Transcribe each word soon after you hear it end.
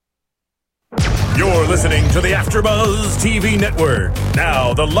You're listening to the AfterBuzz TV Network,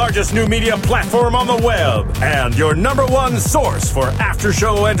 now the largest new media platform on the web, and your number one source for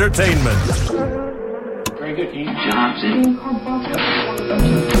after-show entertainment. Very good, Keith. Johnson.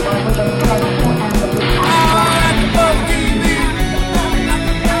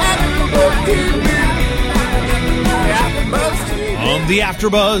 On the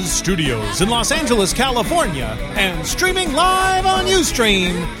AfterBuzz Studios in Los Angeles, California, and streaming live on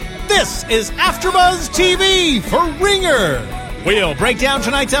Ustream, this is AfterBuzz TV for Ringer. We'll break down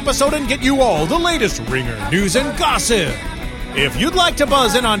tonight's episode and get you all the latest Ringer news and gossip. If you'd like to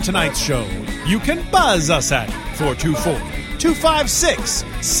buzz in on tonight's show, you can buzz us at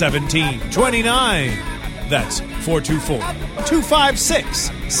 424-256-1729. That's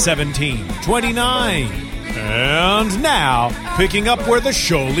 424-256-1729. And now, picking up where the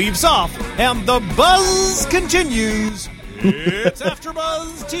show leaves off and the buzz continues, it's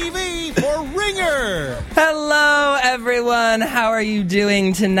AfterBuzz TV for Ringer. Hello, everyone. How are you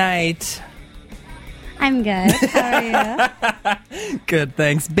doing tonight? I'm good. How are you? Good,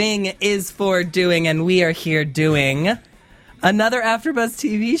 thanks. Bing is for doing, and we are here doing another AfterBuzz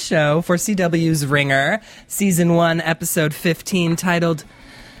TV show for CW's Ringer, Season 1, Episode 15, titled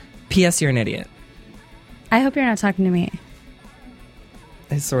P.S. You're an Idiot. I hope you're not talking to me.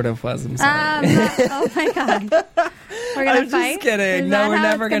 I sort of was. I'm sorry. Oh my God. We're going to fight? I'm just kidding. No, we're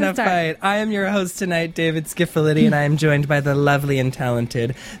never going to fight. I am your host tonight, David Skiffalidi, and I am joined by the lovely and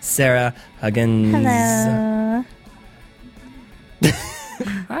talented Sarah Huggins. Hello.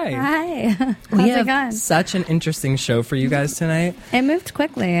 Hi. Hi. How's We it have going? such an interesting show for you guys tonight. It moved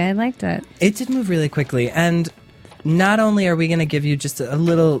quickly. I liked it. It did move really quickly, and not only are we going to give you just a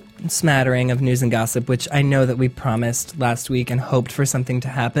little smattering of news and gossip, which I know that we promised last week and hoped for something to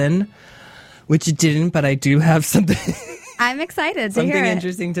happen, which it didn't, but I do have something I'm excited to hear something it.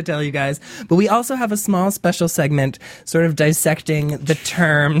 interesting to tell you guys. But we also have a small special segment sort of dissecting the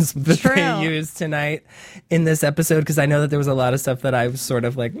terms that True. they used tonight in this episode, because I know that there was a lot of stuff that I was sort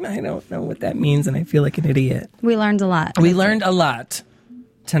of like, I don't know what that means, and I feel like an idiot. We learned a lot. We learned a lot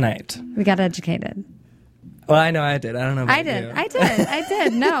tonight. We got educated. Well, I know I did. I don't know about I did. you. I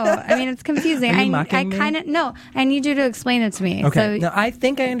did. No. I mean, it's confusing. Are you I mocking me? kind of, no, I need you to explain it to me. Okay. So, No, I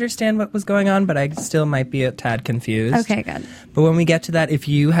think I understand what was going on, but I still might be a tad confused. okay, good. But when we get to that, if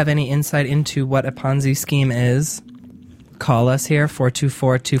you have any insight into what a Ponzi scheme is, call us here,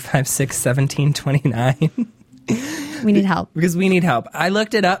 424-256-1729. We need help. Because we need help. I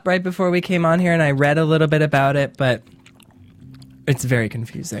looked it up right before we came on here, and I read a little bit about it, but it's very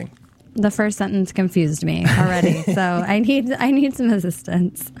confusing. The first sentence confused me already, so I need some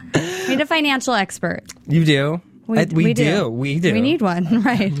assistance. I need a financial expert. You do? We do. We need one,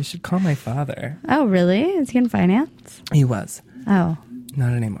 right? You should call my father. Oh, really? Is he in finance? He was. Oh.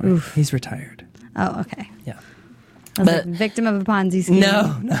 Not anymore. Oof. He's retired. Oh, okay. Yeah. I was But- like, victim of a Ponzi scheme.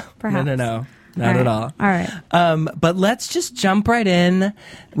 No. Perhaps. No. Not at all. All right. But let's just jump right in.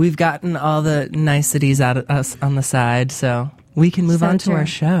 We've gotten all the niceties out of us on the side, so we can move So on to true. our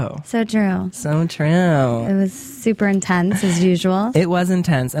show. So true. So true. It was super intense as usual. It was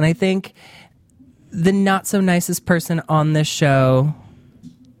intense. And I think the not so nicest person on this show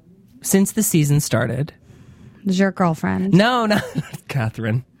since the season started. Was your girlfriend? No, not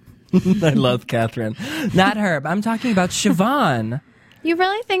Catherine. I love Catherine. Not her. But I'm talking about Siobhan. You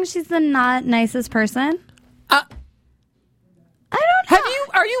really think she's the not nicest person? I don't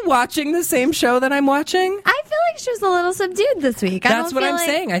know. Are you watching the same show that I'm watching? I feel like she was a little subdued this week. That's what I'm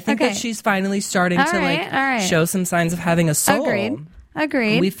saying. I think that she's finally starting All to right. show some signs of having a soul.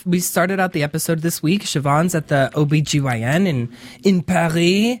 Agreed. We started out the episode this week. Siobhan's at the OBGYN in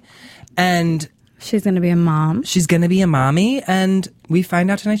Paris, and She's going to be a mom. she's going to be a mommy, and we find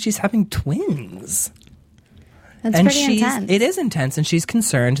out tonight she's having twins. That's And pretty intense. It is intense, and she's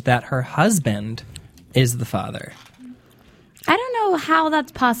concerned that her husband is the father. I don't know how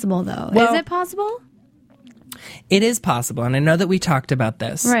that's possible, though. Well- Is it possible? It is possible, and I know that we talked about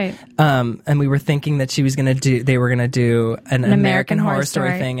this, Right. And we were thinking that they were going to do an American Horror Story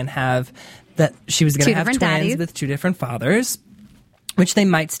Story. thing and have that she was going to Two have twins different daddies. with two different fathers, which they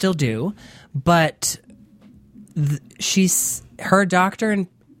might still do, but her doctor and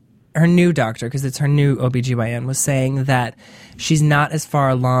her new doctor, because it's her new OBGYN, was saying that she's not as far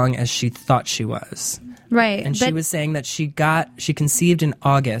along as she thought she was. Right. And she was saying that she conceived in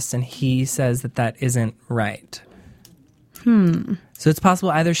August, and he says that isn't right. So it's possible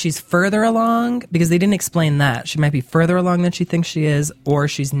either she's further along, because they didn't explain that. She might be further along than she thinks she is, or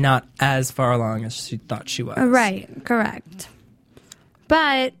she's not as far along as she thought she was. Right. Correct.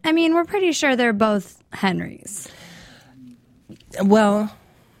 But, I mean, we're pretty sure they're both Henrys. Well,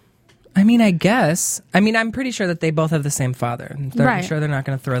 I mean, I guess. I mean, I'm pretty sure that they both have the same father. I'm Right. sure they're not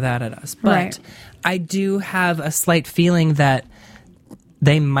going to throw that at us. But Right. I do have a slight feeling that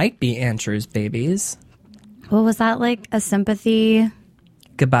they might be Andrew's babies. Well, was that like a sympathy?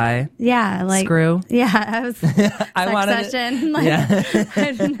 Goodbye. Yeah, like Screw. Yeah, I was. I wanted it. session. Like, Yeah.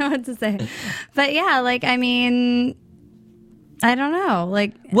 I don't know what to say, but yeah, like I mean, I don't know.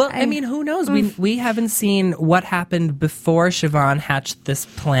 Like, Well, I mean, who knows? We haven't seen what happened before Siobhan hatched this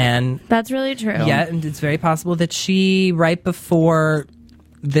plan that's really true. yet, and it's very possible that she, right before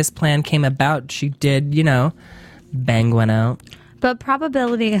this plan came about, she did, bang one out. But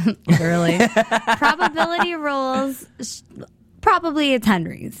probability, literally, probability rules. Probably it's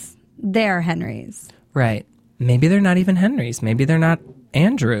Henry's. They're Henry's. Right. Maybe they're not even Henry's. Maybe they're not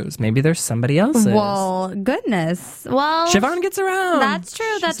Andrew's. Maybe there's somebody else's. Well, goodness. Well, Siobhan gets around. That's true.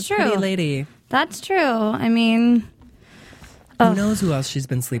 She's That's a true. pretty lady. That's true. I mean, Who knows who else she's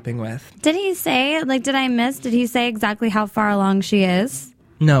been sleeping with? did he say? Like, did I miss? Did he say exactly how far along she is?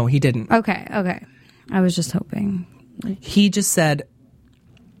 No, he didn't. Okay. Okay. I was just hoping. He just said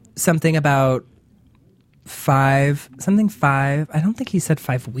something about five. I don't think he said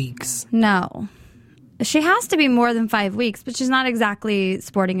 5 weeks. No. She has to be more than 5 weeks, but she's not exactly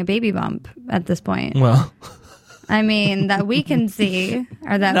sporting a baby bump at this point. Well, I mean, that we can see,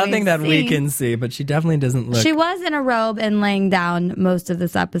 or that nothing we've that we seen. can see, but she definitely doesn't look. She was in a robe and laying down most of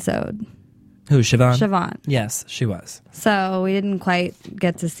this episode. Who, Siobhan? Siobhan. Yes, she was. So we didn't quite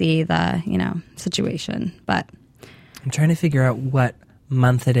get to see the, situation. But I'm trying to figure out what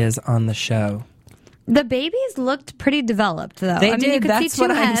month it is on the show. the babies looked pretty developed, though. They I mean, did. you could That's see two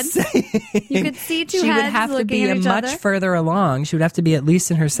what I'm heads. saying. You could see two She would heads have to looking be at each much other. further along. She would have to be at least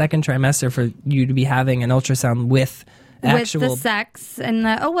in her second trimester for you to be having an ultrasound with actual. With the sex and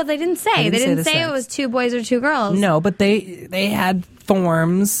the they didn't say. didn't They say didn't the say it sex. was 2 boys or 2 girls. No, but they had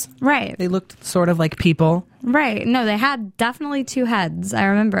forms. Right. They looked sort of like people. Right. No, they had definitely 2 heads. I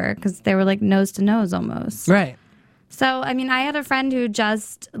remember because they were like nose to nose almost. Right. So, I mean, I had a friend who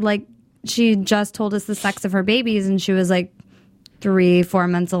she just told us the sex of her babies and she was like 3-4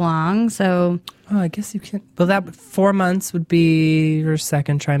 months along. So, Oh, I guess you can. Well, that 4 months would be her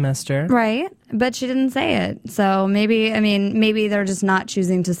second trimester. right. But she didn't say it. So maybe they're just not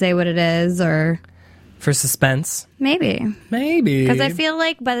choosing to say what it is or For suspense. maybe. Maybe. Because I feel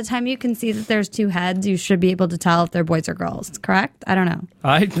like by the time you can see that there's 2 heads, you should be able to tell if they're boys or girls. Correct? I don't know.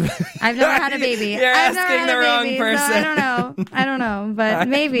 I've never had a baby. You're I've never asking had the a wrong baby, so person. I don't know. But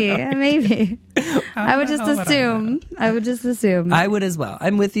maybe. I would just assume. I would as well.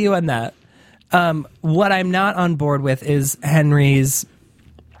 I'm with you on that. What I'm not on board with is Henry's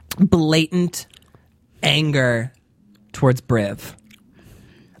blatant anger towards Briv.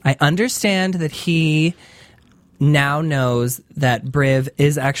 I understand that he now knows that Briv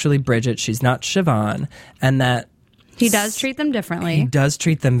is actually Bridget. She's not Siobhan. And that He does treat them he differently. does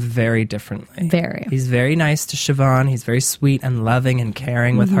treat them very differently. Very. He's very nice to Siobhan. He's very sweet and loving and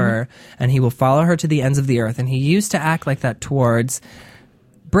caring with her. And he will follow her to the ends of the earth. And he used to act like that towards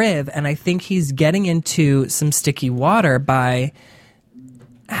Briv. And I think he's getting into some sticky water by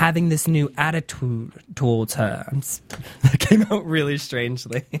having this new attitude towards her. That came out really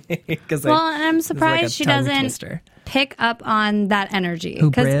strangely. And I'm surprised she doesn't Twister. pick up on that energy. Who,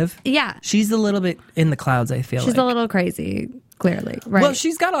 'Cause- Briv? Yeah. She's a little bit in the clouds, I feel She's like. a little crazy, clearly. Right. Well,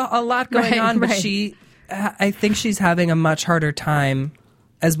 she's got a lot going Right, on, but right. I think she's having a much harder time,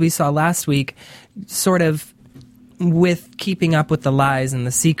 as we saw last week, sort of with keeping up with the lies and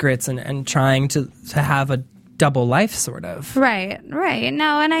the secrets and trying to have a double life, sort of. Right.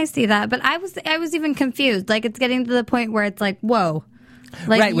 No, and I see that, but I was even confused. Like it's getting to the point where it's like, whoa.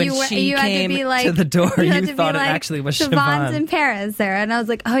 Like Right, when she you had came to be like to the door, had you to be thought it like, actually was Siobhan's Siobhan. in Paris, Sarah, and I was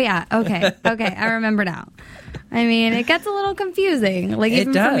like, oh yeah, okay, I remember now. I mean, it gets a little confusing, like even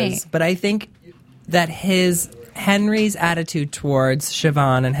It does, for me. but I think that Henry's attitude towards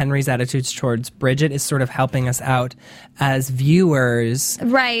Siobhan and Henry's attitudes towards Bridget is sort of helping us out as viewers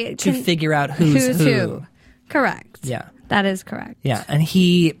Right. to figure out who's who. Correct. Yeah. That is correct. Yeah, and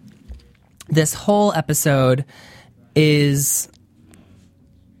this whole episode is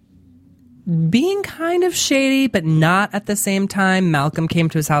being kind of shady, but not at the same time. Malcolm came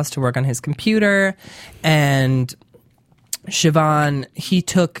to his house to work on his computer, and Siobhan,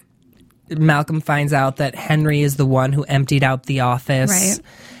 Malcolm finds out that Henry is the one who emptied out the office. Right.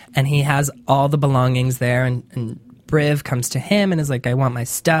 And he has all the belongings there, and Briv comes to him and is like, I want my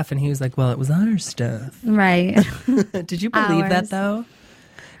stuff. And he was like, well, it was our stuff. Right. Did you believe that, Ours. though?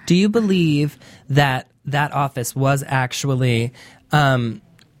 Do you believe that office was actually Siobhan's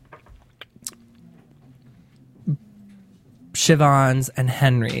Siobhan's and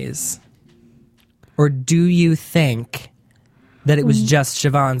Henry's? Or do you think that it was just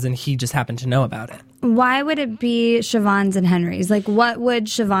Siobhan's and he just happened to know about it? Why would it be Siobhan's and Henry's? Like, what would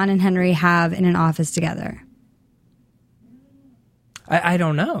Siobhan and Henry have in an office together? I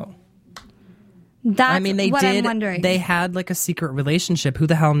don't know. That's they what did. I'm wondering. They had like a secret relationship. Who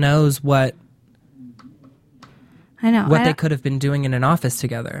the hell knows what I know. they could have been doing in an office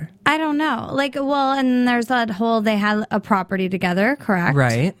together? I don't know. Like, well, and there's that whole they had a property together, correct?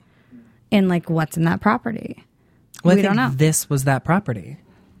 Right. And like, what's in that property? Well, We I think don't know. this was that property.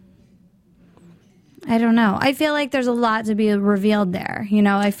 I don't know. I feel like there's a lot to be revealed there. You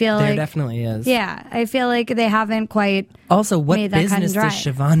know, I feel There like definitely is. yeah, I feel like they haven't quite. Also, what made that cut and business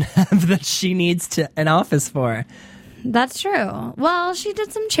does Siobhan have that she needs an office for? That's true. Well, she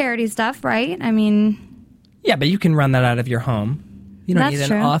did some charity stuff, right? I mean, Yeah, but you can run that out of your home. You don't That's need an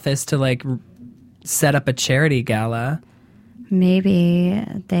true. office to like set up a charity gala. maybe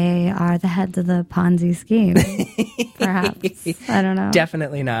they are the heads of the Ponzi scheme. Perhaps. I don't know.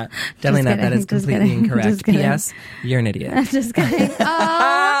 Definitely not. Definitely not. That kidding, is just completely kidding, incorrect. just kidding. P.S. You're an idiot. Just kidding.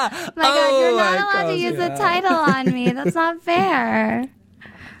 Oh my God! You're not my allowed to gosh, use the yeah. title on me. That's not fair.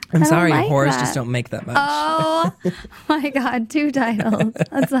 I'm sorry, like whores that. just don't make that much. Oh my God! 2 titles.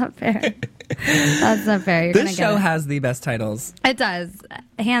 That's not fair. That's not fair. You're This gonna show get has the best titles, it does,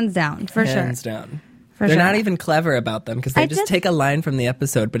 hands down, for hands sure. down. For They're sure. not even clever about them because they I just did- take a line from the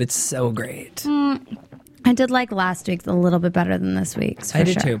episode, but it's so great. I did like last week's a little bit better than this week's. For I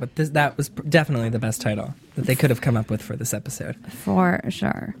did sure. too, but that was definitely the best title that they could have come up with for this episode. For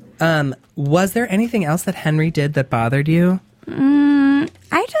sure. Was there anything else that Henry did that bothered you?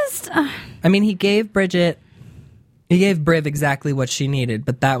 I just. I mean, he gave Briv exactly what she needed,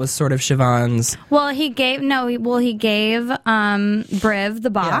 but that was sort of Siobhan's. Well, he gave Briv the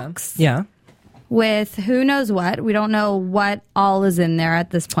box Yeah. with who knows what. We don't know what all is in there at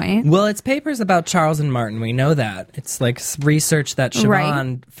this point. Well, it's papers about Charles and Martin. We know that. It's like research that Siobhan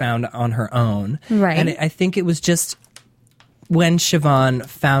Right. found on her own. Right. And I think it was just when Siobhan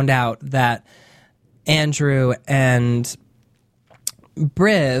found out that Andrew and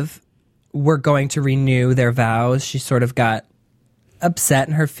Briv were going to renew their vows, she sort of got upset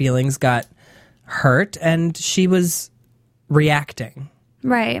and her feelings got hurt and she was reacting.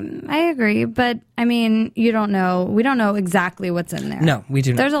 Right. I agree. But, I mean, you don't know. We don't know exactly what's in there. No, we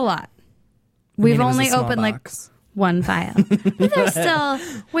do not. There's a lot. I We've mean, it was a only small opened box. like one file. But there's still,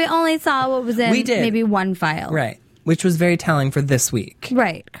 we only saw what was in We did. maybe one file. Right. Which was very telling for this week.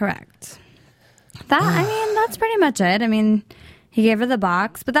 Right, correct. That, I mean, that's pretty much it. I mean, he gave her the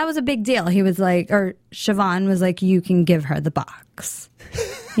box, but that was a big deal. He was like, or Siobhan was like, you can give her the box.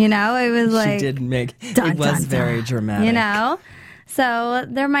 You know, it was like, She did make dun, it was dun, very dun. dramatic. You know? So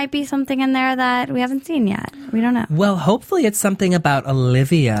there might be something in there that we haven't seen yet. We don't know. Well, hopefully it's something about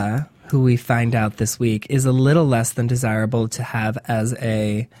Olivia, who we find out this week is a little less than desirable to have as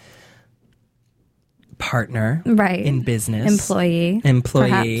a partner Right. in business. Employee.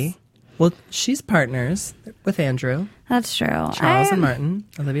 Employee. Well, she's partners with Andrew, That's true. Charles and Martin,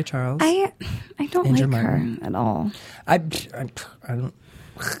 Olivia Charles. I don't Andrew like Martin. her at all. I don't.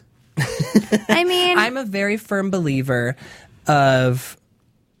 I mean, I'm a very firm believer of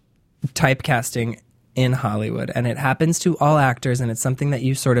typecasting in Hollywood, and it happens to all actors, and it's something that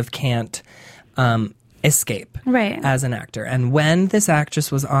you sort of can't escape Right. as an actor. And when this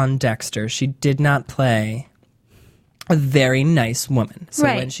actress was on Dexter, she did not play a very nice woman. So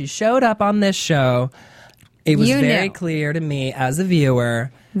Right. when she showed up on this show, it was You very knew. clear to me as a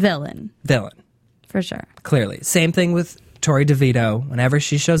viewer, villain, villain. for sure. Clearly. Same thing with Tori DeVito. Whenever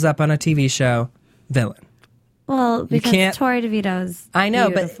she shows up on a TV show, villain. Well, because can't- Tori DeVito's I know,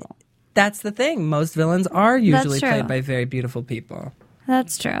 beautiful. but that's the thing. Most villains are usually true. played by very beautiful people.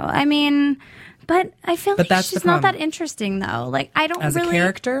 That's true. I mean, but I feel But like that's the she's not that problem. interesting, though. Like, I don't As a really.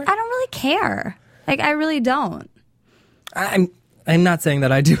 character? I don't really care. Like, I really don't. I'm not saying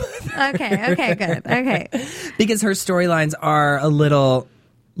that I do Okay, good. Okay. because her storylines are a little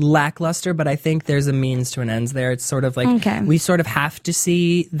lackluster, but I think there's a means to an end there. It's sort of like Okay. we sort of have to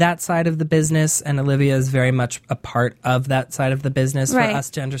see that side of the business, and Olivia is very much a part of that side of the business Right. for us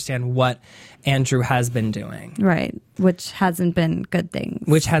to understand what Andrew has been doing, Right. Which hasn't been good things.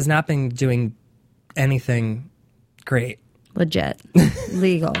 which has not been doing anything great. Legit.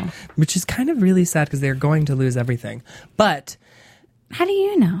 Legal. Which is kind of really sad because they're going to lose everything. But How do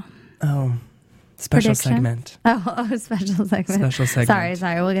you know? special Prediction? segment. Oh, special segment. Special segment.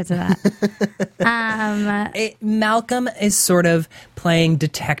 Sorry. We'll get to that. Malcolm is sort of playing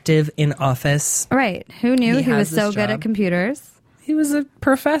detective in Office. Right. Who knew He he was has so this good job. at computers? He was a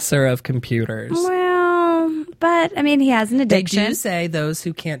professor of computers. Well, But, I mean, he has an They addiction. do say those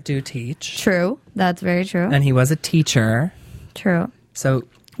who can't do teach. True. That's very true. And he was a teacher. True. So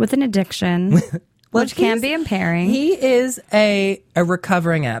With an addiction, which can be impairing. he is a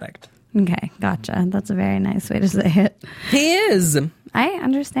recovering addict. Okay, gotcha. That's a very nice way to say it. He is. I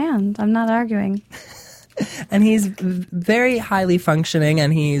understand. I'm not arguing. And he's very highly functioning,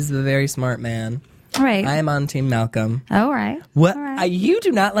 and he's a very smart man. All right. I am on Team Malcolm. All right. What? All right. You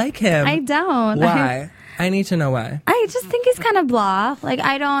do not like him. I don't. Why? I need to know why. I just think he's kind of blah. Like,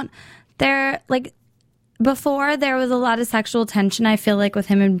 I don't. Before there was a lot of sexual tension, I feel like, with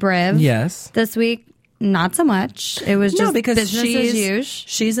him and Briv. Yes. This week, not so much. It was just because business as usual.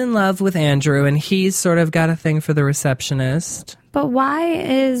 she's in love with Andrew, and he's sort of got a thing for the receptionist. But why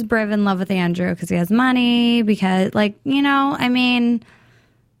is Briv in love with Andrew? Because he has money? Because, I mean,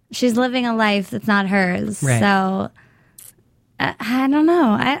 she's living a life that's not hers. Right. So, I don't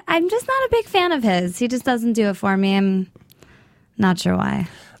know. I'm just not a big fan of his. He just doesn't do it for me. I'm not sure why.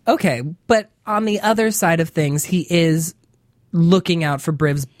 Okay, but on the other side of things, he is looking out for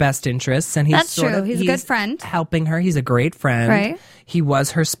Briv's best interests, and he's That's true. He's a good friend. helping her. He's a great friend. Right. He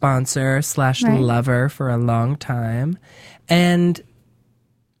was her sponsor / Right. lover for a long time, and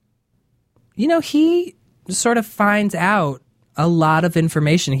he sort of finds out a lot of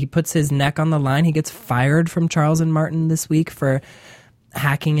information. He puts his neck on the line. He gets fired from Charles and Martin this week for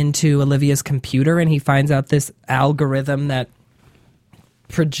hacking into Olivia's computer, and he finds out this algorithm that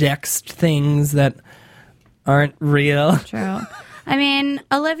projects things that aren't real. True. I mean,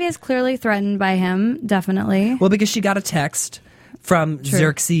 Olivia's clearly threatened by him, definitely. Well, because she got a text from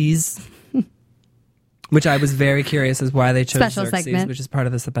Xerxes, which I was very curious as why they chose Special Xerxes, segment. which is part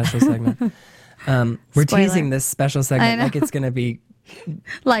of the special segment. We're Spoiler. teasing this special segment like it's going to be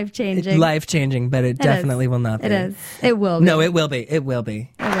Life-changing. life-changing, but it definitely will not be. It is. It will be. No, it will be. It will be.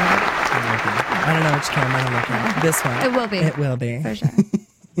 It will I don't know which camera I'm looking at. This one. It will be. It will be. be. For sure.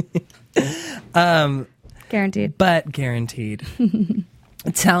 Guaranteed. But guaranteed.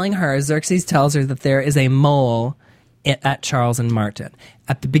 Telling her, Xerxes tells her that there is a mole at Charles and Martin.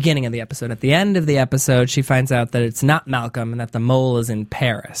 At the beginning of the episode. At the end of the episode, she finds out that it's not Malcolm and that the mole is in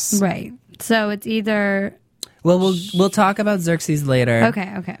Paris. Right. So it's either... Well, we'll talk about Xerxes later.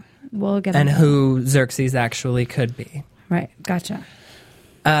 Okay. We'll get And into who Xerxes actually could be. that. Right. Gotcha.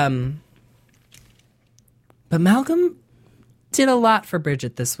 But Malcolm did a lot for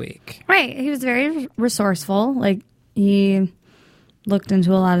Bridget this week. Right. He was very resourceful. Like, he looked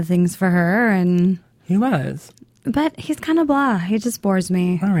into a lot of things for her, and... He was. But he's kind of blah. He just bores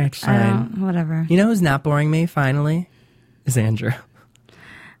me. All right, fine. Whatever. You know who's not boring me, finally? Is Andrew.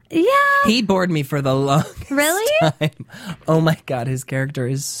 Yeah. He bored me for the longest Really? time. Oh my God, his character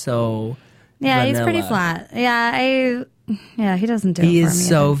is so Yeah, he's vanilla. pretty flat. Yeah, he doesn't do it for me. He is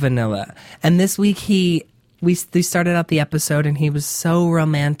so either. vanilla. And this week we started out the episode and he was so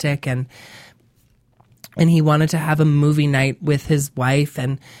romantic and he wanted to have a movie night with his wife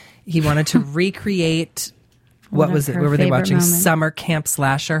and he wanted to recreate what One was of it? her What were they favorite watching? moments. Summer Camp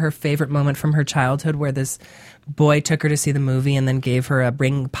Slasher, her favorite moment from her childhood where this boy took her to see the movie and then gave her a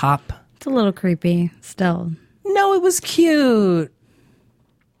ring pop. It's a little creepy still. No, it was cute.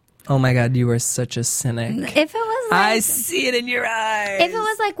 Oh my God, you were such a cynic. If it was I like, see it in your eyes. if it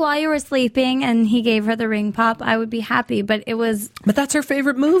was like while you were sleeping and he gave her the ring pop, I would be happy. But But that's her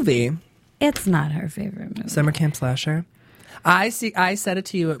favorite movie. it's not her favorite movie. Summer Camp Slasher. I said it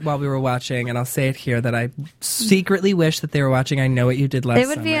to you while we were watching, and I'll say it here that I secretly wish that they were watching I Know What You Did Last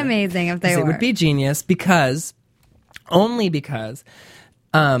Summer. It would be amazing if they were. It would be genius because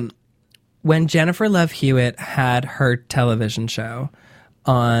when Jennifer Love Hewitt had her television show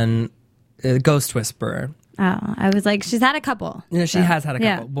on Ghost Whisperer. Oh, I was like, she's had a couple. You know, she has had a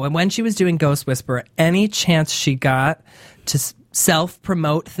couple. But when she was doing Ghost Whisperer, any chance she got to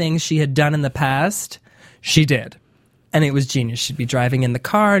self-promote things she had done in the past, she did. And it was genius. She'd be driving in the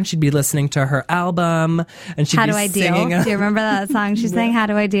car and she'd be listening to her album and she'd How be Do I Deal? singing. Do you remember that song she sang, How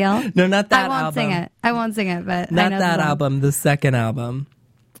Do I Deal? No, not that I won't album. sing it. I won't sing it, but I Not know that the one. album, the second album.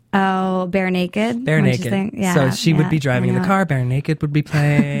 Oh, Bare Naked? Bare What'd you Naked. think? Yeah, So she would be yeah, driving in I the know. car, Bare Naked would be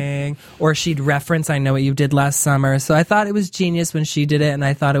playing, or she'd reference I Know What You Did Last Summer. So I thought it was genius when she did it, and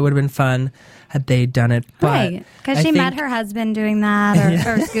I thought it would have been fun had they done it. But Right, because I she met think her husband doing that,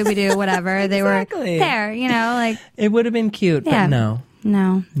 or Scooby-Doo, whatever. They Exactly. were there, like, It would have been cute, yeah. but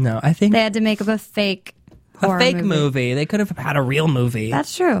no. I think They had to make up a fake a horror fake movie. They could have had a real movie.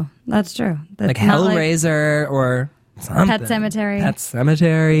 That's true. That's true. like That's not Hellraiser or something. Pet Sematary. Pet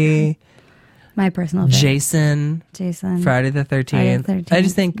Cemetery. my personal favorite. Jason. Jason. Friday the 13th. Friday the 13th. I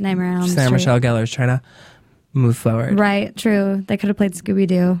just think Nightmare on Elm Sarah Street. Michelle Gellar is trying to move forward. Right, true. They could have played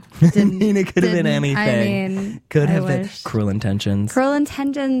Scooby-Doo. I mean, it could have been anything. I mean, could have been wish. Cruel Intentions. Cruel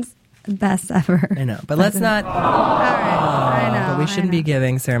Intentions, best ever. I know, but let's not. All right, I know. But we shouldn't be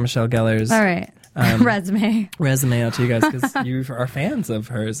giving Sarah Michelle Gellar's All right. Resume out to you guys because you are fans of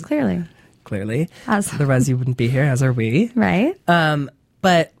hers. Clearly. Otherwise, you wouldn't be here, as are we. Right.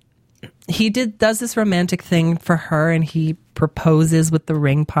 But he does this romantic thing for her, and he proposes with the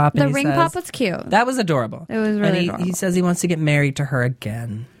ring pop. And The ring pop was cute. That was adorable. It was really adorable. He says he wants to get married to her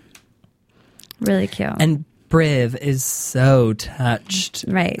again. Really cute. And Briv is so touched.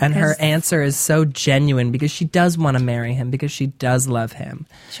 Right. And her answer is so genuine because she does want to marry him because she does love him.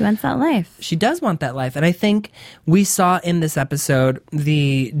 She wants that life. She does want that life. And I think we saw in this episode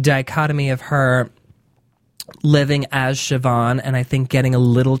the dichotomy of her living as Siobhan and I think getting a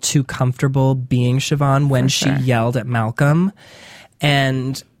little too comfortable being Siobhan when she yelled at Malcolm,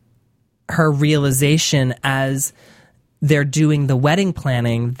 and her realization as they're doing the wedding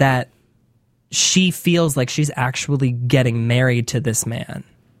planning that she feels like she's actually getting married to this man.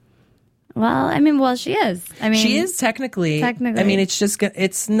 Well, she is. She is technically. I mean,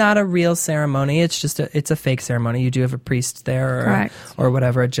 it's not a real ceremony. It's a fake ceremony. You do have a priest there or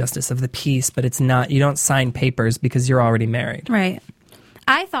whatever, a justice of the peace, but it's not, you don't sign papers because you're already married. Right.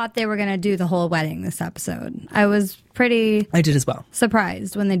 I thought they were going to do the whole wedding this episode. I did as well.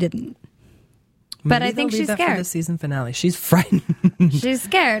 Surprised when they didn't. But I think she's scared. For the season finale. She's frightened. She's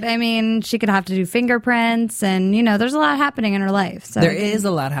scared. I mean, she could have to do fingerprints and, there's a lot happening in her life. So there is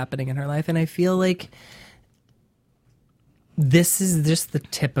a lot happening in her life. And I feel like this is just the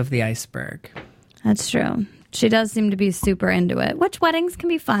tip of the iceberg. That's true. She does seem to be super into it, which weddings can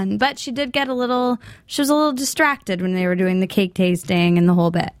be fun. But she did get she was a little distracted when they were doing the cake tasting and the whole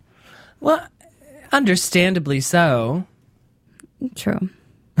bit. Well, understandably so. True.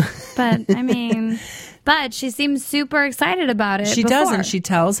 But but she seems super excited about it. She does, and she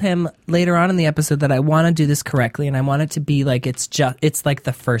tells him later on in the episode that I want to do this correctly, and I want it to be like it's like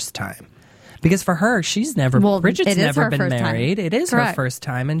the first time. Because for her, Bridget's never been married. It is her first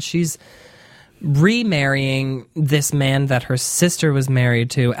time, and she's remarrying this man that her sister was married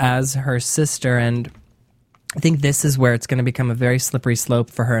to as her sister, and I think this is where it's going to become a very slippery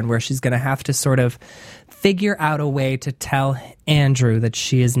slope for her and where she's going to have to sort of figure out a way to tell Andrew that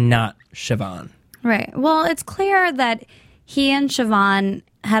she is not Siobhan. Right. Well, it's clear that he and Siobhan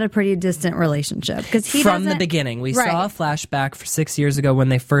had a pretty distant relationship because from the beginning. We saw a flashback for 6 years ago when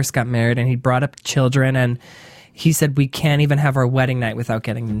they first got married, and he brought up children, and he said, we can't even have our wedding night without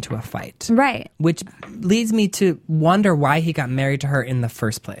getting into a fight. Right. Which leads me to wonder why he got married to her in the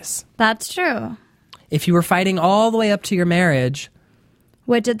first place. That's true. If you were fighting all the way up to your marriage.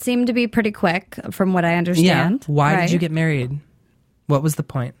 Which it seemed to be pretty quick from what I understand. Yeah. Why did you get married? What was the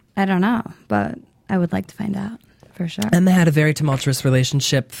point? I don't know, but I would like to find out for sure. And they had a very tumultuous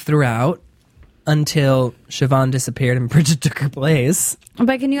relationship throughout until Siobhan disappeared and Bridget took her place.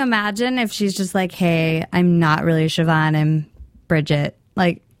 But can you imagine if she's just like, hey, I'm not really Siobhan, I'm Bridget.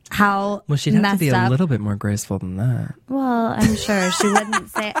 Like, how Well, she'd have to be a little bit more graceful than that. Well, I'm sure she wouldn't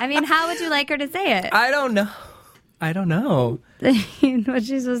say. I mean, how would you like her to say it? I don't know. What's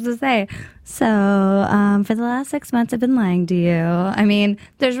she supposed to say? So, for the last 6 months, I've been lying to you. I mean,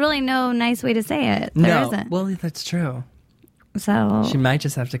 there's really no nice way to say it. There isn't. Well, that's true. So she might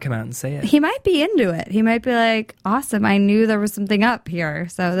just have to come out and say it. He might be into it. He might be like, awesome, I knew there was something up here.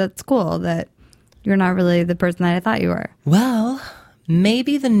 So that's cool that you're not really the person that I thought you were. Well,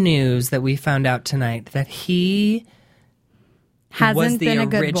 maybe the news that we found out tonight that he was the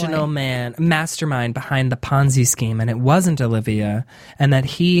original mastermind behind the Ponzi scheme, and it wasn't Olivia, and that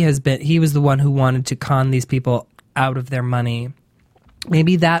he was the one who wanted to con these people out of their money.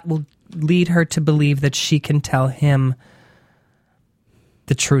 Maybe that will lead her to believe that she can tell him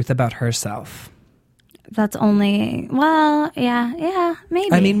the truth about herself. That's only, yeah,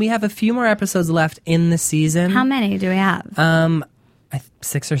 maybe. I mean, we have a few more episodes left in the season. How many do we have?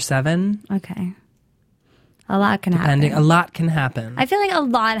 6 or 7. Okay. A lot can happen. A lot can happen. I feel like a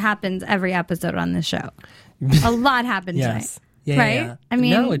lot happens every episode on this show. A lot happened yes. tonight. Yeah, right? Yeah. I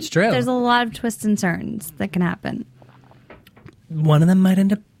mean, no, it's true. There's a lot of twists and turns that can happen. One of them might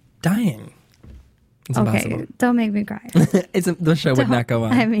end up dying. It's impossible. Okay, don't make me cry. The show would not go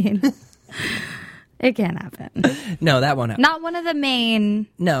on. I mean, it can't happen. No, that won't happen. Not one of the main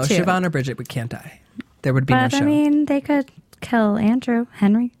No, two. Siobhan or Bridget can't die. There would be no show. I mean, they could kill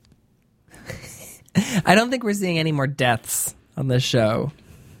Henry. I don't think we're seeing any more deaths on this show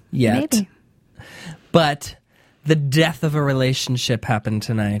yet. Maybe. But the death of a relationship happened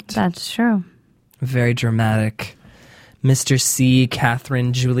tonight. That's true. Very dramatic. Mr. C,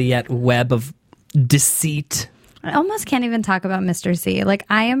 Catherine, Juliet Webb of deceit. I almost can't even talk about Mr. C. Like,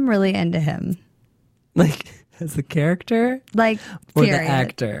 I am really into him. Like, as the character? Like, Or period. the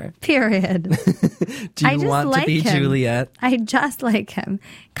actor? Period. Do I you just want like to be him. Juliet? I just like him.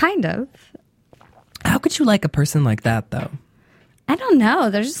 Kind of. How could you like a person like that, though? I don't know.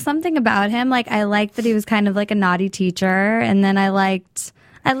 There's just something about him. Like, I liked that he was kind of like a naughty teacher. And then I liked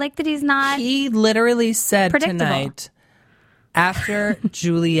that he's not. He literally said Predictable. tonight, after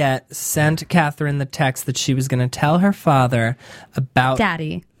Juliet sent Catherine the text that she was going to tell her father about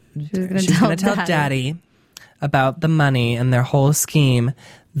Daddy. She was going she was going to tell Daddy about the money and their whole scheme,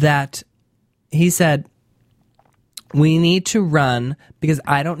 that he said, we need to run because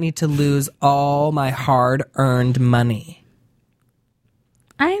I don't need to lose all my hard-earned money.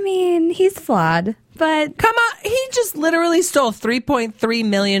 I mean, he's flawed, but Come on, he just literally stole $3.3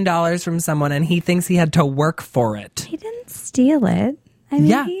 million from someone and he thinks he had to work for it. he didn't steal it. I mean,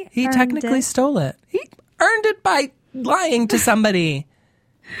 Yeah, he earned technically it. stole it. He earned it by lying to somebody.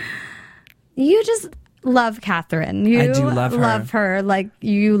 You just love Catherine. You I do love her. Love her. Like,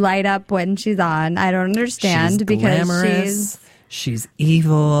 you light up when she's on. I don't understand She's because glamorous. She's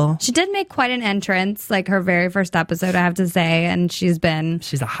evil. she did make quite an entrance, like her very first episode, I have to say, and she's been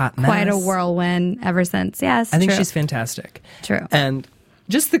She's a hot mess. quite a whirlwind ever since. Yes, I think true. she's fantastic. True. And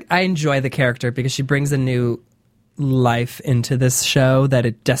just I enjoy the character because she brings a new life into this show that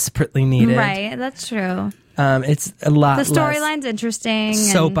it desperately needed. Right, that's true. It's a lot The less storyline's interesting.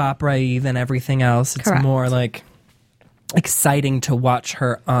 soap and- opera-y than everything else. It's Correct. more like exciting to watch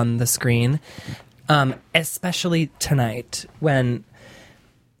her on the screen. Especially tonight when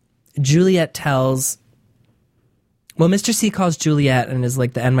Juliet tells... Well, Mr. C calls Juliet and is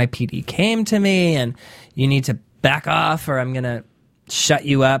like, the NYPD came to me and you need to back off or I'm going to shut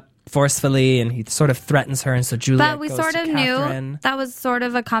you up forcefully. And he sort of threatens her. And so Juliet But we goes sort to of Catherine. knew that was sort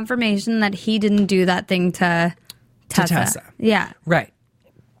of a confirmation that he didn't do that thing to Tessa. Tessa. Yeah. Right.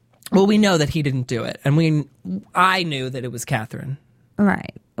 Well, we know that he didn't do it. And I knew that it was Catherine.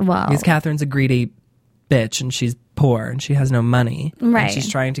 Right. Well, Because Catherine's a greedy bitch and she's poor and she has no money. Right. And she's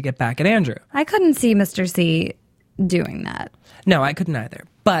trying to get back at Andrew. I couldn't see Mr. C doing that. No, I couldn't either.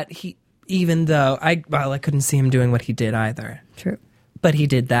 But I couldn't see him doing what he did either. True. But he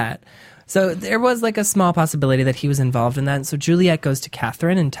did that. So there was like a small possibility that he was involved in that. And so Juliet goes to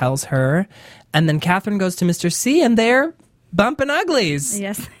Catherine and tells her. And then Catherine goes to Mr. C and they're bumping uglies.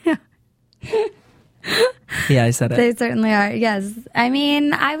 Yes. Yeah, I said it. They certainly are. Yes. I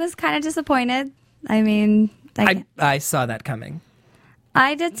mean, I was kind of disappointed. I mean, I saw that coming.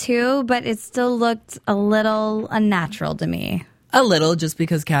 I did too, but it still looked a little unnatural to me. A little, just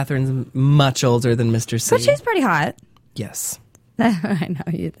because Catherine's much older than Mr. C. But she's pretty hot. Yes. I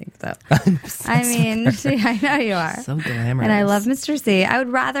know you think so. I mean, I know you are. So glamorous. And I love Mr. C. I would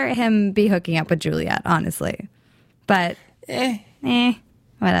rather him be hooking up with Juliet, honestly. But,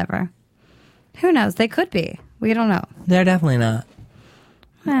 whatever. Who knows? They could be. We don't know. They're definitely not.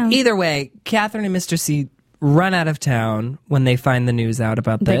 Well, Either way, Catherine and Mr. C run out of town when they find the news out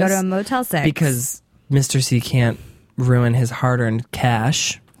about they this. go to a Motel 6. Because Mr. C can't ruin his hard-earned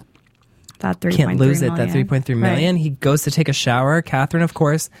cash. that 3.3 Can't lose it, that million. 3.3 million. Right. He goes to take a shower. Catherine, of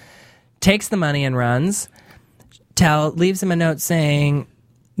course, takes the money and runs. Leaves him a note saying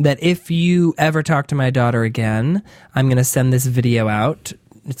that if you ever talk to my daughter again, I'm going to send this video out.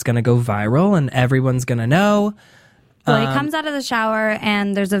 It's going to go viral and everyone's going to know. Well, he comes out of the shower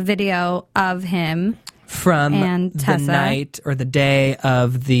and there's a video of him. From And the Tessa. night or the day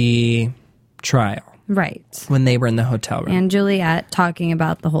of the trial Right. when they were in the hotel room And Juliet talking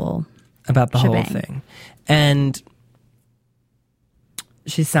about the whole. about the whole shebang. thing. And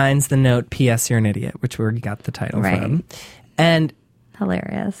she signs the note, P.S. You're an idiot, which we already got the title Right. from. And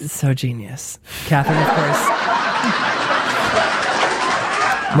Hilarious. so genius. Catherine, of course.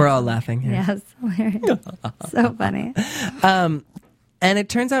 We're all laughing here. Yes. Hilarious. So funny. And it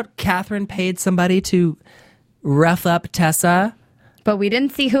turns out Catherine paid somebody to rough up Tessa. But we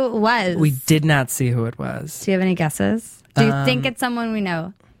didn't see who it was. We did not see who it was. Do you have any guesses? Do you think it's someone we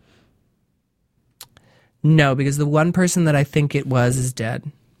know? No, because the one person that I think it was is dead.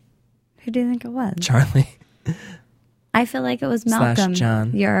 Who do you think it was? Charlie. I feel like it was Slash Malcolm,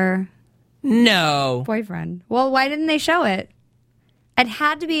 John. your No. boyfriend. Well, why didn't they show it? It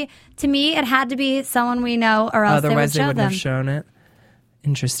had to be, to me, it had to be someone we know or else Otherwise, they they would wouldn't show them. have shown it.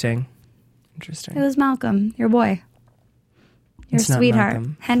 Interesting. It was Malcolm, your boy. Your It's not sweetheart.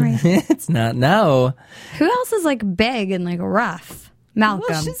 Malcolm. Henry. It's not. No. Who else is like big and like rough? Malcolm.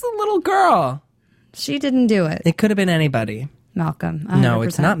 Well, she's a little girl. She didn't do it. It could have been anybody. Malcolm. 100%. No,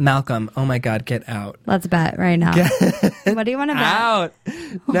 it's not Malcolm. Oh my God, get out. Let's bet right now. What do you want to bet? Out.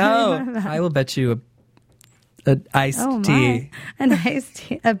 No. I will bet you an iced tea. An iced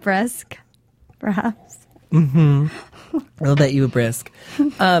tea. A brisk, perhaps. I'll bet you a brisk.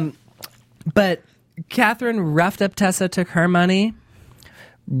 But Catherine roughed up Tessa, took her money,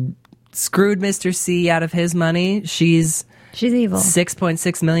 screwed Mr. C out of his money. She's evil.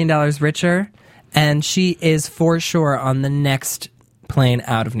 $6.6 million richer, and she is for sure on the next plane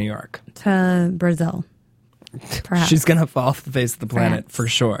out of New York. To Brazil, perhaps. She's going to fall off the face of the planet for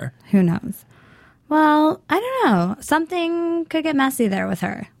sure. Who knows? Well, I don't know. Something could get messy there with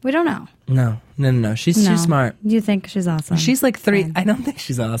her. We don't know. No. She's smart. You think she's awesome? She's like three. Fine. I don't think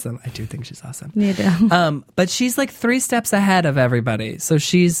she's awesome. I do think she's awesome. You do. But she's like 3 steps ahead of everybody. So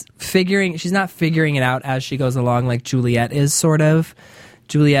she's not figuring it out as she goes along like Juliet is, sort of.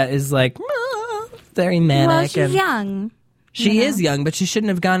 Juliet is like very manic. Well, she's young. She is young, but she shouldn't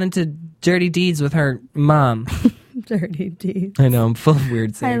have gone into dirty deeds with her mom. Dirty deeds. I know, I'm full of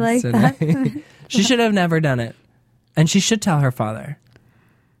weird things. I like that. She should have never done it. And she should tell her father.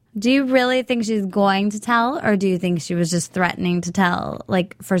 Do you really think she's going to tell, or do you think she was just threatening to tell,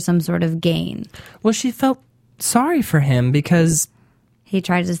 like for some sort of gain? Well, she felt sorry for him because he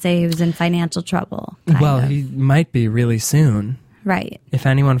tried to say he was in financial trouble. Well, he might be really soon. Right. If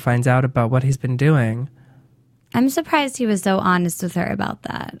anyone finds out about what he's been doing. I'm surprised he was so honest with her about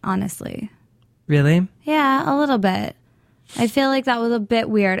that, honestly. Really? Yeah, a little bit. I feel like that was a bit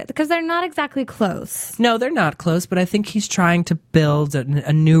weird because they're not exactly close. No, they're not close, but I think he's trying to build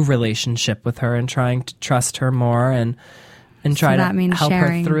a new relationship with her and trying to trust her more and try to help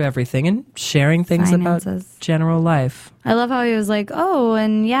her through everything and sharing things finances. About general life. I love how he was like, oh,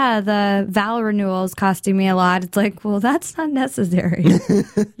 and yeah, the vow renewal is costing me a lot. It's like, well, that's not necessary.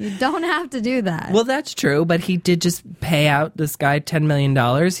 You don't have to do that. Well, that's true, but he did just pay out this guy $10 million.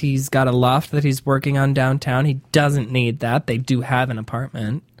 He's got a loft that he's working on downtown. He doesn't need that. They do have an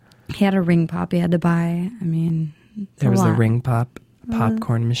apartment. He had a ring pop he had to buy. I mean, there was a ring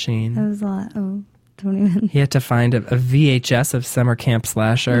popcorn machine. That was a lot. Oh. Even. He had to find a VHS of Summer Camp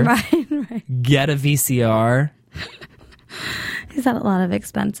Slasher. Right. Get a VCR. He's had a lot of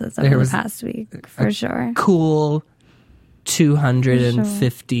expenses over the past week, for sure. Cool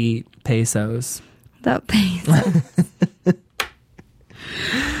 250 pesos. The pesos.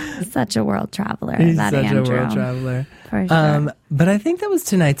 Such a world traveler. He's that such Andrew. a world traveler. For sure. But I think that was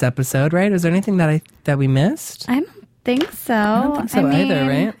tonight's episode, right? Was there anything that we missed? I don't think so. I don't think so either,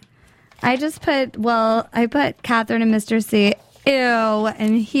 right? I put Catherine and Mr. C, ew,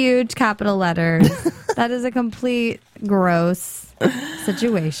 in huge capital letters. That is a complete gross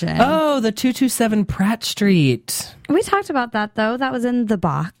situation. Oh, the 227 Pratt Street. We talked about that, though. That was in the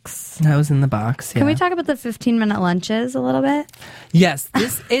box. That was in the box, yeah. Can we talk about the 15-minute lunches a little bit? Yes,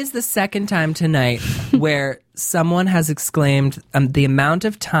 this is the second time tonight where someone has exclaimed the amount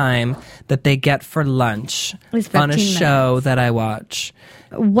of time that they get for lunch on a show that I watch.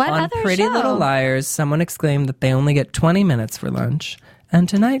 What on other Pretty show? Little Liars, someone exclaimed that they only get 20 minutes for lunch. And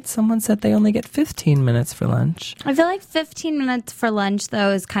tonight, someone said they only get 15 minutes for lunch. I feel like 15 minutes for lunch,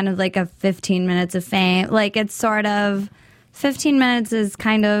 though, is kind of like a 15 minutes of fame. Like, it's sort of... 15 minutes is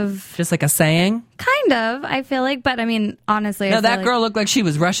kind of... Just like a saying? Kind of, I feel like. But, I mean, honestly... No, that girl looked like she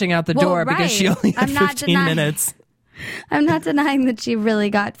was rushing out the door because she only had 15 minutes. I'm not denying that she really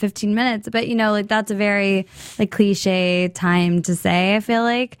got 15 minutes, but that's a very cliche time to say, I feel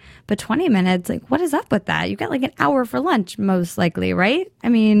like. But 20 minutes, what is up with that? You got an hour for lunch, most likely, right? I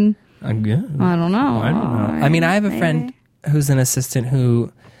mean, I don't know. I mean, I have a friend who's an assistant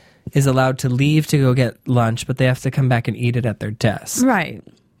who is allowed to leave to go get lunch, but they have to come back and eat it at their desk. Right.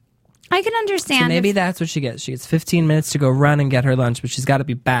 I can understand. So maybe that's what she gets. She gets 15 minutes to go run and get her lunch, but she's got to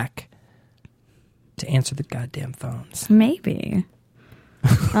be back to answer the goddamn phones. Maybe.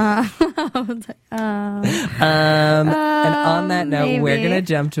 And on that note, maybe. We're going to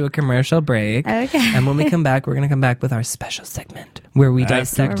jump to a commercial break. Okay. And when we come back, we're going to come back with our special segment where we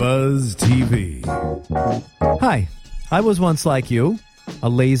dissect AfterBuzz TV. Hi, I was once like you, a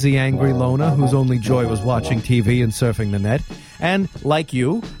lazy, angry loner whose only joy was watching TV and surfing the net. And, like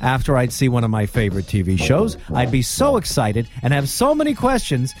you, after I'd see one of my favorite TV shows, I'd be so excited and have so many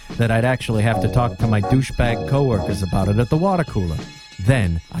questions that I'd actually have to talk to my douchebag coworkers about it at the water cooler.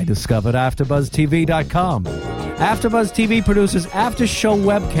 Then I discovered AfterBuzzTV.com. AfterBuzz TV produces after-show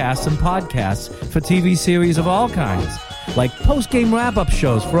webcasts and podcasts for TV series of all kinds, like post-game wrap-up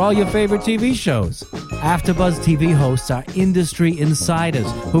shows for all your favorite TV shows. AfterBuzz TV hosts are industry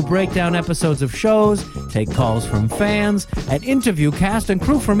insiders who break down episodes of shows, take calls from fans, and interview cast and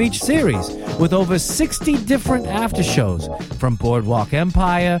crew from each series, with over 60 different after shows, from Boardwalk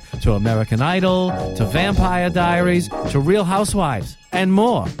Empire to American Idol to Vampire Diaries to Real Housewives, and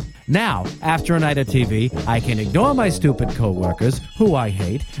more. Now, after a night of TV, I can ignore my stupid coworkers, who I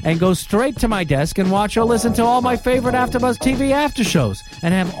hate, and go straight to my desk and watch or listen to all my favorite AfterBuzz TV after shows,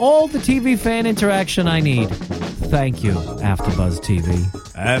 and have all the TV fan interaction I need. Thank you, AfterBuzz TV.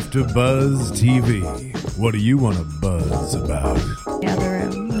 AfterBuzz TV. What do you want to buzz about? The other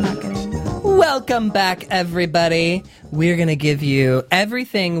room. I'm not kidding. Welcome back, everybody. We're going to give you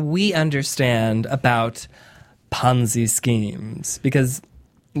everything we understand about Ponzi schemes, because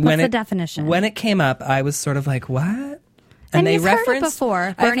What's the definition? When it came up, I was sort of like, what? And they you've heard it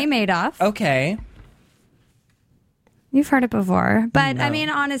before. Bernie Madoff. Okay. You've heard it before. But, No. I mean,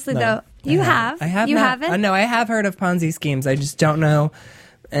 honestly, No. though, you have. I have You not. haven't? No, I have heard of Ponzi schemes. I just don't know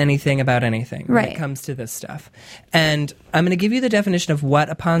anything about anything when Right. it comes to this stuff. And I'm going to give you the definition of what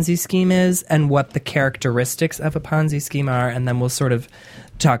a Ponzi scheme is and what the characteristics of a Ponzi scheme are, and then we'll sort of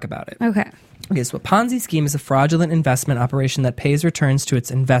talk about it. Okay. Okay, so a Ponzi scheme is a fraudulent investment operation that pays returns to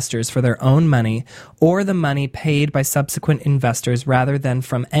its investors for their own money or the money paid by subsequent investors rather than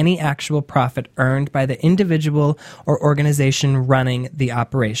from any actual profit earned by the individual or organization running the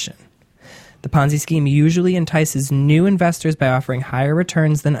operation. The Ponzi scheme usually entices new investors by offering higher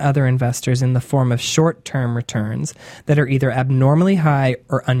returns than other investors in the form of short-term returns that are either abnormally high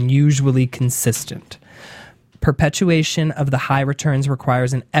or unusually consistent. Perpetuation of the high returns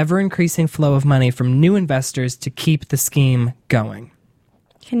requires an ever-increasing flow of money from new investors to keep the scheme going.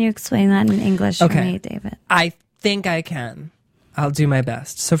 Can you explain that in English for me, David? I think I can. I'll do my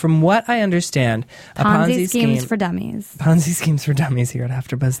best. So from what I understand, a Ponzi schemes scheme... for dummies. Ponzi schemes for dummies here at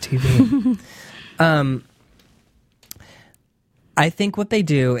AfterBuzz TV. I think what they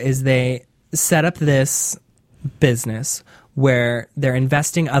do is they set up this business where they're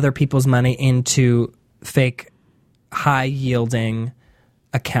investing other people's money into fake high-yielding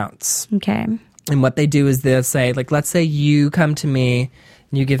accounts. Okay. And what they do is they'll say, like, let's say you come to me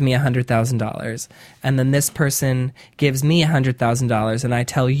and you give me $100,000, and then this person gives me $100,000, and I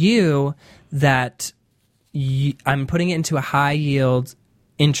tell you that I'm putting it into a high-yield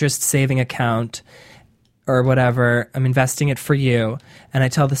interest saving account or whatever. I'm investing it for you, and I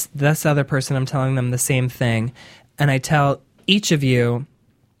tell this other person, I'm telling them the same thing, and I tell each of you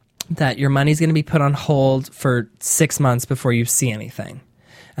that your money's going to be put on hold for 6 months before you see anything.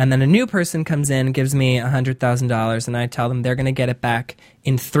 And then a new person comes in and gives me $100,000, and I tell them they're going to get it back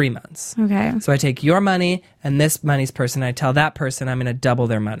in 3 months. Okay. So I take your money and this money's person, I tell that person I'm going to double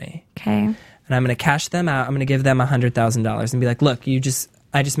their money. Okay. And I'm going to cash them out. I'm going to give them $100,000 and be like, look,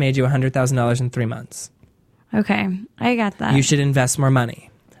 I just made you $100,000 in 3 months. Okay. I got that. You should invest more money.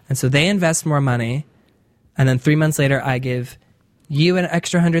 And so they invest more money, and then 3 months later I give you an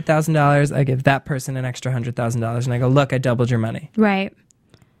extra $100,000, I give that person an extra $100,000, and I go, look, I doubled your money. Right.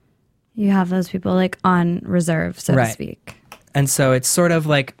 You have those people like on reserve, so Right. to speak. And so it's sort of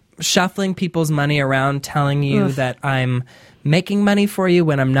like shuffling people's money around, telling you Oof. that I'm making money for you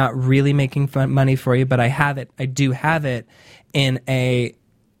when I'm not really making money for you, but I do have it in a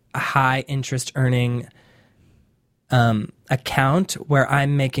high interest earning account where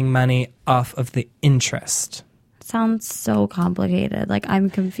I'm making money off of the interest. Sounds so complicated. Like, I'm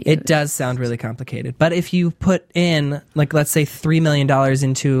confused. It does sound really complicated. But if you put in, like, let's say $3 million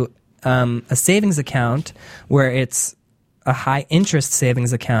into a savings account where it's a high interest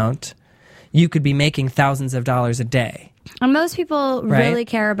savings account, you could be making thousands of dollars a day. And most people Right. really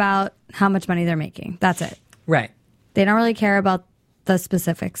care about how much money they're making. That's it. Right. They don't really care about the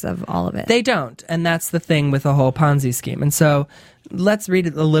specifics of all of it. They don't. And that's the thing with the whole Ponzi scheme. And so let's read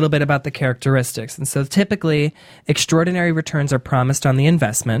a little bit about the characteristics. And so typically, extraordinary returns are promised on the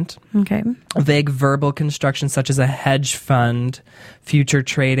investment. Okay. Vague verbal construction such as a hedge fund, future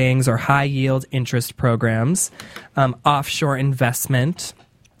tradings, or high yield interest programs, offshore investment.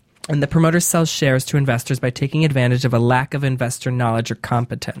 And the promoter sells shares to investors by taking advantage of a lack of investor knowledge or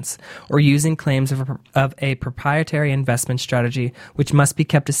competence, or using claims of a proprietary investment strategy which must be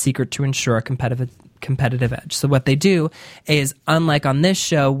kept a secret to ensure a competitive edge. So what they do is, unlike on this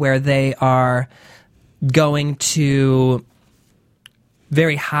show where they are going to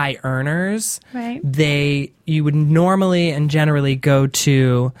very high earners, Right. you would normally and generally go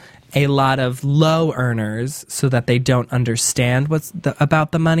to a lot of low earners so that they don't understand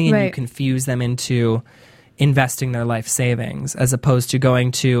about the money, and you Right. confuse them into investing their life savings, as opposed to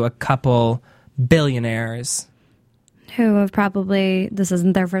going to a couple billionaires Who have probably, this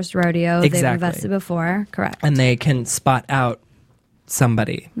isn't their first rodeo. They've Exactly. invested before. Correct. And they can spot out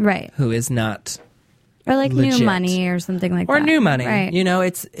somebody Right. who is not, Or like legit. new money or something like that. or new money. Right. You know,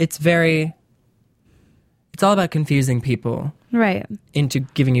 it's all about confusing people Right. into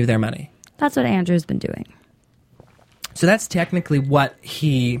giving you their money. That's what Andrew's been doing. So that's technically what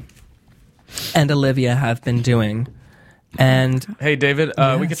he and Olivia have been doing. And Hey, David, we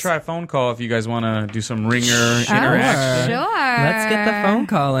Yes. could try a phone call if you guys want to do some ringer interaction. Sure. let's get the phone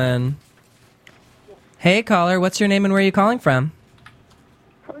call in. Hey, caller, what's your name and where are you calling from?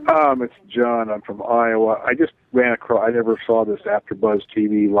 It's John. I'm from Iowa. I just ran across. I never saw this AfterBuzz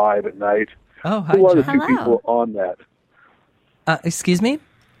TV live at night. Oh, hi, Who are the John. two people on that? Excuse me?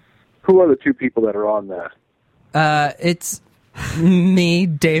 Who are the two people that are on that? It's me,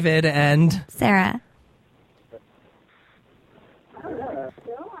 David, and Sarah.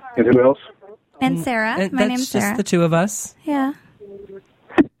 And who else? And Sarah. My that's name's just Sarah. the two of us. Yeah.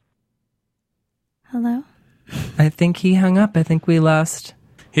 Hello? I think he hung up. I think we lost.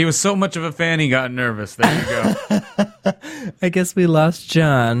 He was so much of a fan, he got nervous. There you go. I guess we lost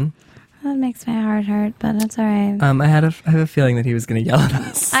John. That makes my heart hurt, but it's all right. I have a feeling that he was going to yell at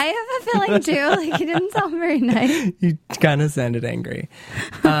us. I have a feeling too. Like he didn't sound very nice. He kind of sounded angry.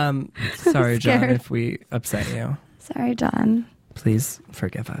 Sorry, John, scared. if we upset you. Sorry, John. Please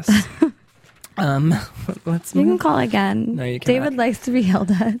forgive us. Let's You can move. call again. No, you cannot. David likes to be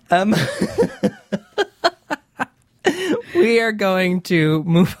yelled at. We are going to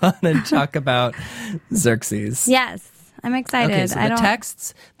move on and talk about Xerxes. Yes, I'm excited. Okay, so the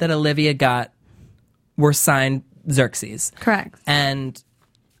texts that Olivia got were signed Xerxes. Correct. And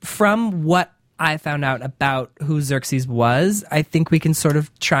from what I found out about who Xerxes was, I think we can sort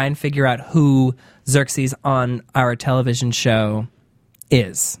of try and figure out who Xerxes on our television show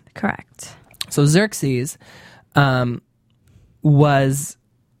is. Correct. So Xerxes was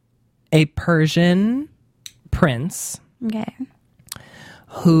a Persian prince Okay.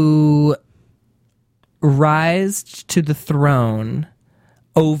 who rised to the throne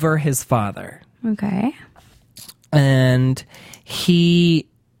over his father. Okay. And he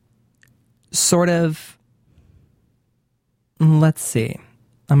sort of, let's see.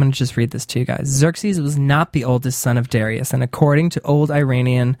 I'm going to just read this to you guys. Xerxes was not the oldest son of Darius, and according to old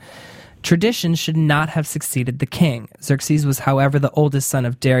Iranian tradition, should not have succeeded the king. Xerxes was, however, the oldest son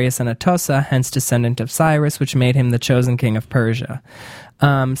of Darius and Atossa, hence descendant of Cyrus, which made him the chosen king of Persia.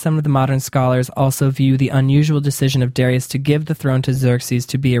 Some of the modern scholars also view the unusual decision of Darius to give the throne to Xerxes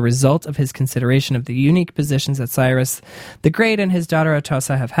to be a result of his consideration of the unique positions that Cyrus the Great and his daughter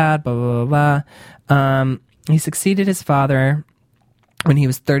Atossa have had, blah, blah, blah, blah. He succeeded his father when he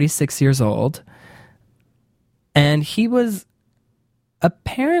was 36 years old, and he was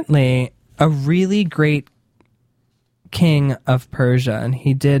apparently a really great king of Persia, and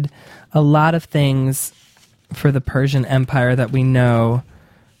he did a lot of things for the Persian Empire that we know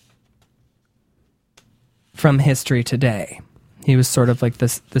from history today. He was sort of like the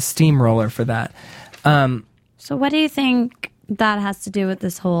steamroller for that. So what do you think that has to do with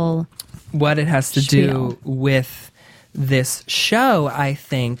this whole What it has to Spiel. do with this show, I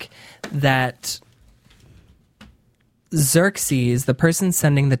think that Xerxes, the person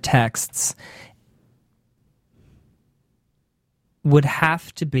sending the texts, would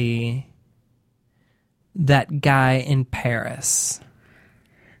have to be that guy in Paris.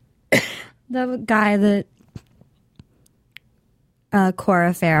 the guy that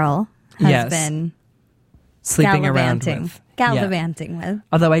Cora Farrell has Yes. been Sleeping around gallivanting with. Yeah. gallivanting with?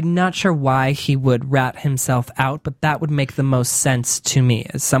 Although I'm not sure why he would rat himself out, but that would make the most sense to me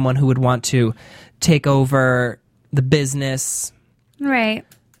as someone who would want to take over the business, Right.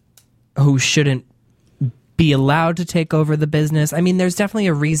 who shouldn't be allowed to take over the business. I mean, there's definitely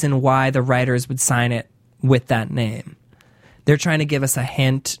a reason why the writers would sign it with that name. They're trying to give us a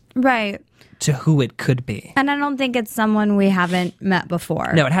hint Right. to who it could be. And I don't think it's someone we haven't met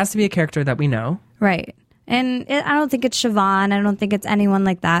before. No, it has to be a character that we know. Right. And I don't think it's Siobhan. I don't think it's anyone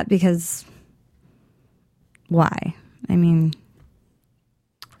like that because why? I mean,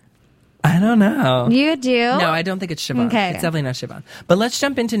 I don't know. you do. No, I don't think it's Siobhan. Okay. It's definitely not Siobhan. But let's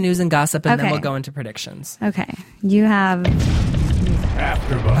jump into news and gossip, and then Okay. we'll go into predictions. Okay. You have.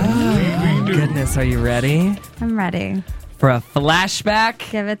 AfterBuzz TV News. Goodness, are you ready I'm ready. for a flashback?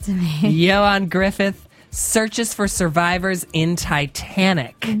 Give it to me. Johan Griffith searches for survivors in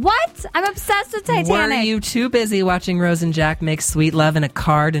Titanic. What? I'm obsessed with Titanic. Were you too busy watching Rose and Jack make sweet love in a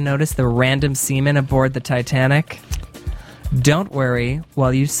car to notice the random seamen aboard the Titanic? Don't worry,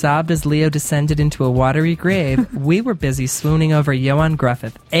 while you sobbed as Leo descended into a watery grave, we were busy swooning over Johan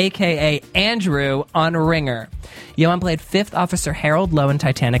Gruffith, a.k.a. Andrew, on Ringer. Johan played 5th Officer Harold Lowe in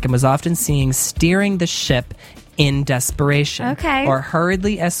Titanic and was often seen steering the ship in desperation. Okay. Or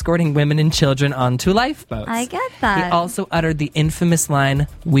hurriedly escorting women and children onto lifeboats. I get that. He also uttered the infamous line,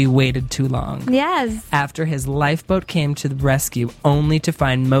 "We waited too long." Yes. After his lifeboat came to the rescue, only to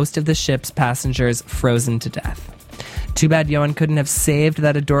find most of the ship's passengers frozen to death. Too bad Johan couldn't have saved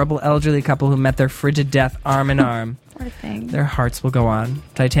that adorable elderly couple who met their frigid death arm in arm. Poor thing. Their hearts will go on.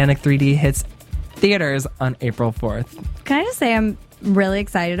 Titanic 3D hits theaters on April 4th. Can I just say I'm really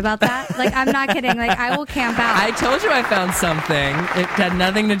excited about that? Like, I'm not kidding. Like, I will camp out. I told you I found something. It had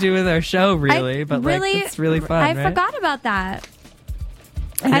nothing to do with our show, really, but it's really fun. I right? forgot about that.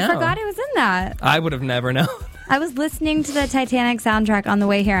 I I know. forgot he was in that. I would have never known. I was listening to the Titanic soundtrack on the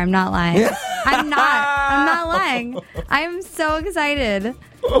way here. I'm not lying. I'm not lying. I'm so excited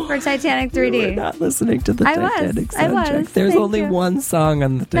for Titanic 3D. You were not listening to the I was. Titanic I soundtrack. was. There's Thank only you. one song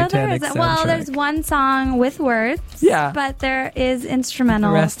on the No, there Titanic isn't. soundtrack. Well, there's one song with words. Yeah. But there is instrumental.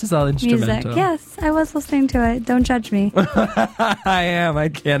 The rest is all instrumental. Music. Yes, I was listening to it. Don't judge me. I am. I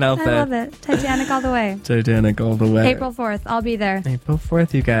can't help I it. love it. Titanic all the way. Titanic all the way. April 4th. I'll be there. April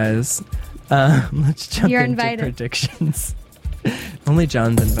 4th, you guys. Let's jump You're into invited. predictions. Only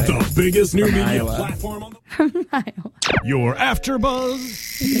John's invited. The biggest new From media Iowa. platform on your AfterBuzz.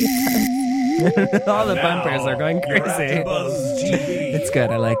 All the bumpers are going Your crazy. AfterBuzz TV It's good.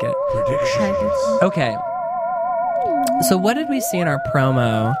 I like it. predictions. Okay. So what did we see in our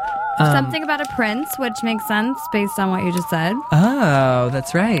promo? Something about a prince, which makes sense based on what you just said. Oh,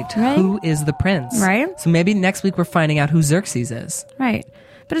 that's right. Right? Who is the prince? Right. So maybe next week we're finding out who Xerxes is. Right.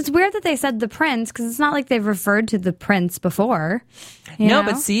 But it's weird that they said the prince because it's not like they've referred to the prince before. You No,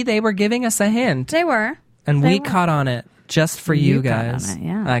 know? but see, they were giving us a hint. They were. And They we were. caught on it just for you caught on guys. it,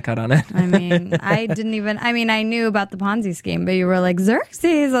 yeah. I caught on it. I mean, I knew about the Ponzi scheme, but you were like,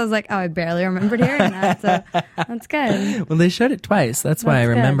 Xerxes. I was like, oh, I barely remembered hearing that. So that's good. Well, they showed it twice. That's why I That's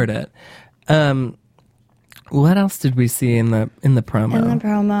good. remembered it. What else did we see in the promo? In the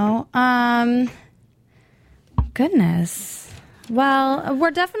promo. Goodness. Well,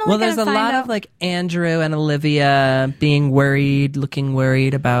 we're definitely Well, going there's to a find lot out. of like Andrew and Olivia being worried, looking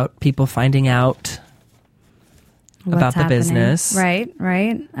worried about people finding out what's about the happening. business. Right.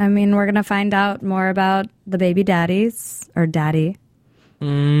 I mean, we're going to find out more about the baby daddies or daddy.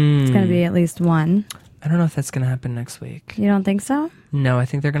 It's going to be at least one. I don't know if that's going to happen next week. You don't think so? No, I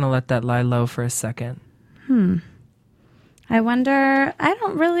think they're going to let that lie low for a second. I wonder.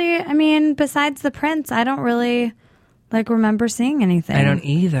 Besides the prince, I don't really remember seeing anything. I don't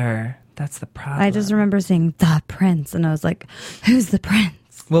either. That's the problem. I just remember seeing the prince, and I was like, "Who's the prince?"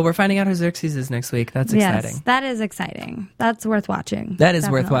 Well, we're finding out who Xerxes is next week. That's exciting. Yes, that is exciting. That's worth watching. That is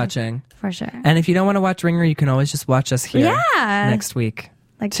worth Definitely. watching. For sure. And if you don't want to watch Ringer, you can always just watch us here Yeah. next week.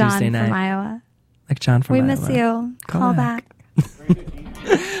 Like John Tuesday night. from Iowa. Like John from We Iowa. miss you. Call back.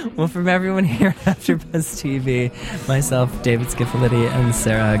 Well, from everyone here at AfterBuzz TV, myself, David Skiffality, and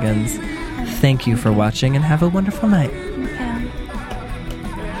Sarah Huggins, thank you for watching and have a wonderful night.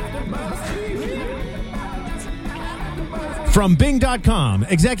 From Bing.com,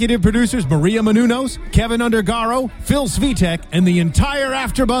 executive producers Maria Menounos, Kevin Undergaro, Phil Svitek, and the entire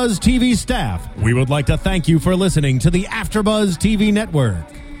AfterBuzz TV staff, we would like to thank you for listening to the AfterBuzz TV network.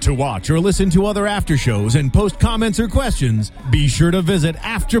 To watch or listen to other after shows and post comments or questions, be sure to visit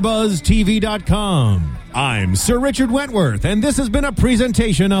AfterBuzzTV.com. I'm Sir Richard Wentworth, and this has been a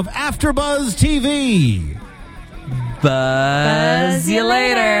presentation of AfterBuzz TV. Buzz you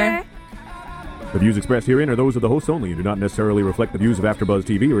later. The views expressed herein are those of the hosts only and do not necessarily reflect the views of AfterBuzz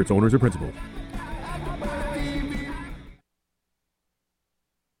TV or its owners or principals.